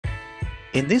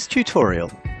In this tutorial,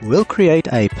 we'll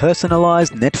create a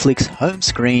personalized Netflix home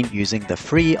screen using the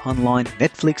free online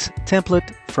Netflix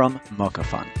template from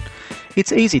MockoFun.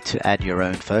 It's easy to add your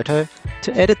own photo,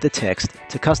 to edit the text,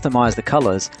 to customize the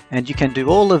colors, and you can do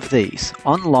all of these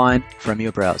online from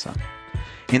your browser.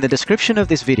 In the description of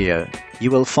this video,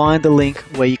 you will find the link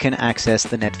where you can access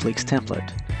the Netflix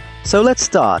template. So let's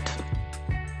start.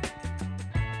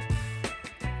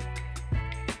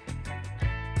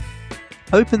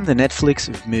 Open the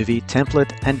Netflix movie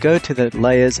template and go to the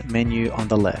Layers menu on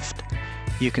the left.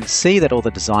 You can see that all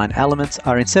the design elements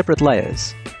are in separate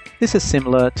layers. This is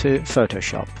similar to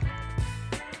Photoshop.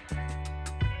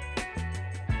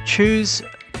 Choose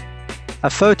a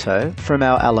photo from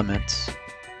our elements,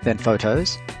 then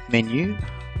Photos, Menu,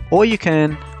 or you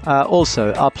can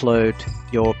also upload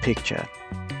your picture.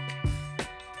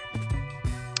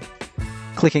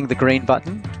 Clicking the green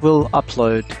button will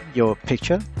upload your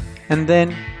picture, and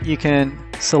then you can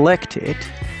select it,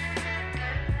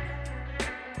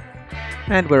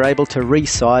 and we're able to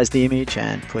resize the image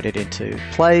and put it into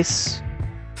place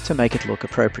to make it look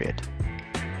appropriate.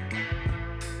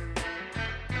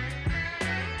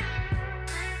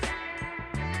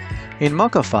 In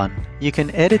MockoFun, you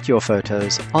can edit your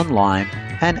photos online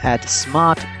and add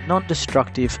smart,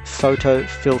 non-destructive photo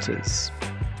filters.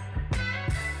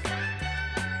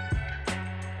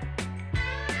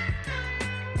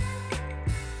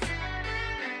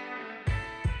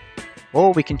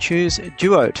 Or we can choose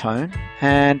duotone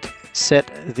and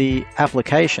set the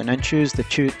application and choose the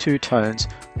two tones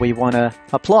we want to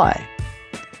apply.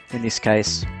 In this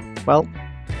case, well,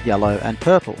 yellow and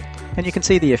purple. And you can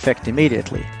see the effect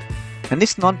immediately. And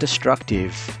this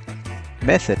non-destructive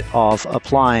method of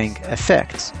applying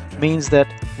effects means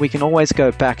that we can always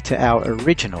go back to our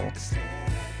original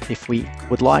if we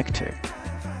would like to.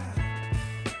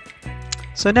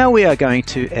 So now we are going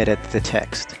to edit the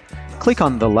text. Click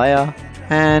on the layer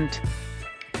and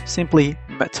simply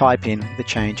type in the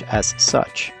change as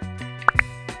such.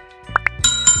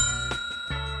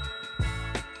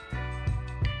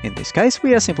 In this case,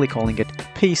 we are simply calling it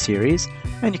P-Series,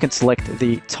 and you can select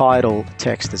the title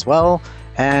text as well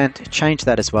and change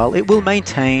that as well. It will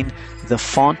maintain the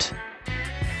font,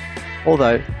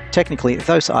 although technically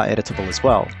those are editable as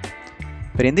well.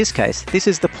 But in this case, this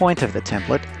is the point of the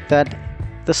template, that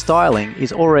the styling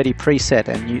is already preset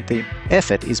and the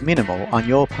effort is minimal on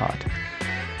your part.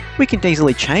 We can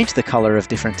easily change the color of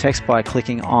different text by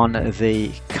clicking on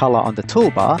the color on the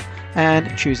toolbar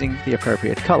and choosing the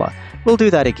appropriate color. We'll do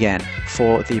that again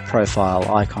for the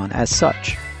profile icon as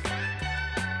such.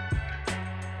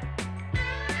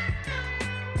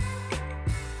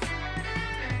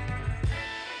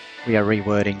 We are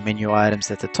rewording menu items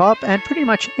at the top, and pretty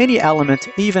much any element,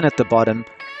 even at the bottom,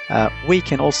 we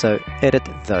can also edit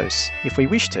those if we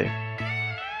wish to.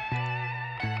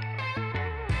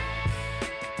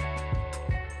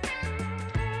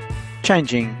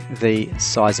 Changing the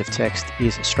size of text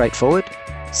is straightforward.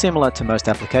 Similar to most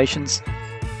applications,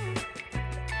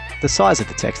 the size of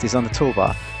the text is on the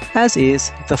toolbar, as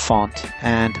is the font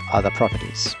and other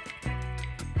properties.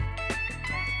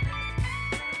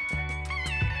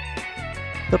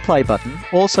 The play button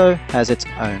also has its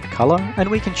own color, and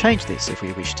we can change this if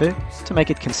we wish to make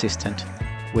it consistent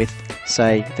with,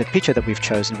 say, the picture that we've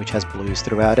chosen, which has blues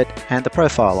throughout it, and the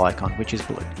profile icon, which is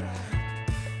blue.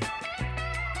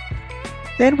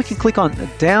 Then we can click on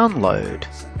Download.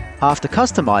 After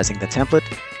customizing the template,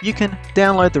 you can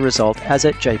download the result as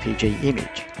a JPG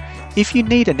image. If you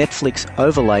need a Netflix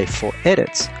overlay for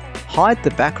edits, hide the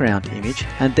background image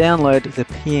and download the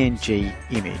PNG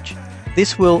image.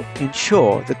 This will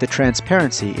ensure that the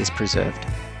transparency is preserved.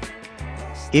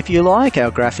 If you like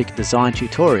our graphic design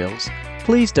tutorials,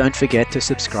 please don't forget to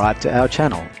subscribe to our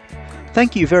channel.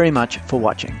 Thank you very much for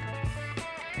watching.